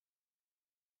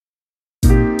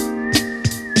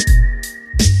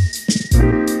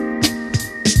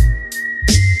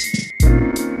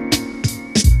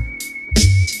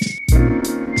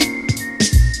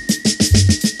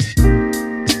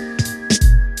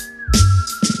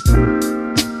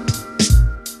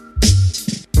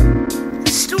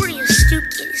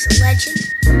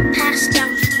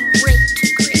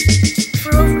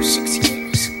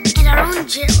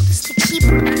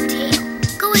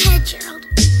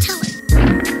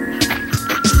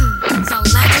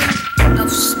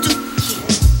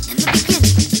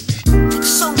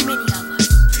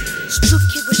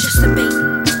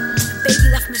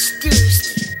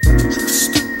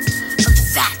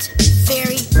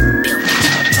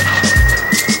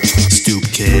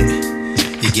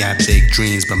got big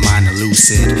dreams, but mine are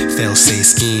lucid. Fail-safe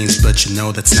schemes, but you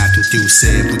know that's not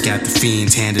conducive. We got the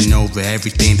fiends handing over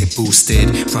everything they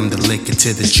boosted, from the liquor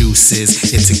to the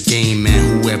juices. It's a game,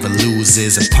 man, whoever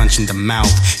loses a punch in the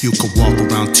mouth. You could walk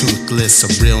around toothless, a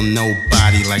real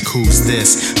nobody, like who's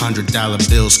this? $100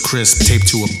 bills crisp, taped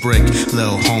to a brick.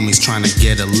 Little homies trying to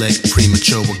get a lick.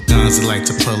 Premature with guns, they like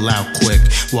to pull out quick.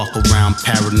 Walk around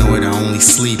paranoid, I only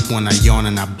sleep when I yawn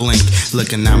and I blink.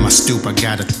 Looking at my stoop, I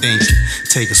gotta think.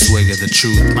 Take a swig of the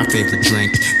truth, my favorite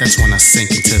drink. That's when I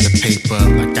sink into the paper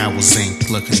like I was ink.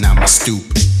 Looking at my stoop.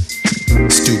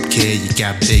 Stoop Kid, you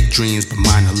got big dreams, but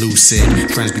mine are lucid.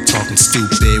 Friends be talking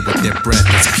stupid with their breath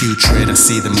that's putrid. I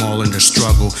see them all in their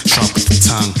struggle, sharp with the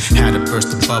tongue. Had to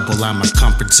burst the bubble out my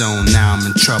comfort zone. Now I'm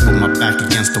in trouble, my back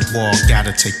against the wall,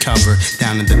 gotta take cover.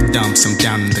 Down in the dumps, I'm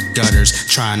down in the gutters.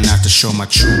 Trying not to show my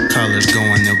true colors,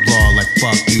 going in raw like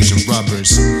fuck using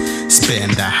rubbers.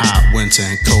 Spitting that hot winter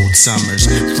and cold summers.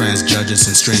 Friends, judges,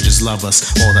 and strangers love us.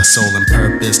 All that soul and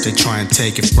purpose, they try and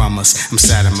take it from us. I'm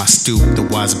sat at my stoop, the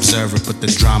wise observer, but the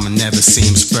drama never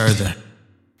seems further.